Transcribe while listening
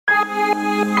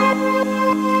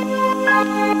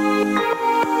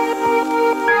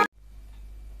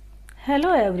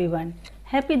Hello everyone,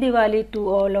 happy Diwali to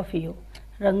all of you.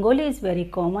 Rangoli is very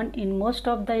common in most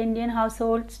of the Indian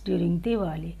households during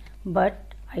Diwali,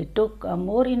 but I took a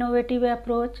more innovative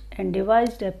approach and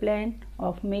devised a plan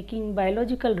of making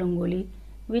biological Rangoli,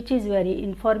 which is very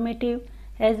informative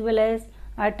as well as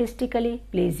artistically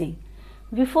pleasing.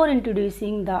 Before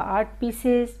introducing the art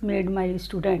pieces made by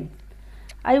students,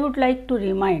 I would like to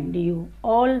remind you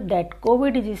all that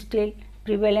COVID is still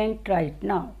prevalent right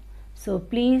now. So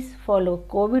please follow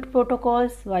COVID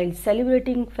protocols while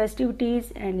celebrating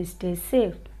festivities and stay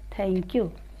safe. Thank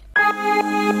you.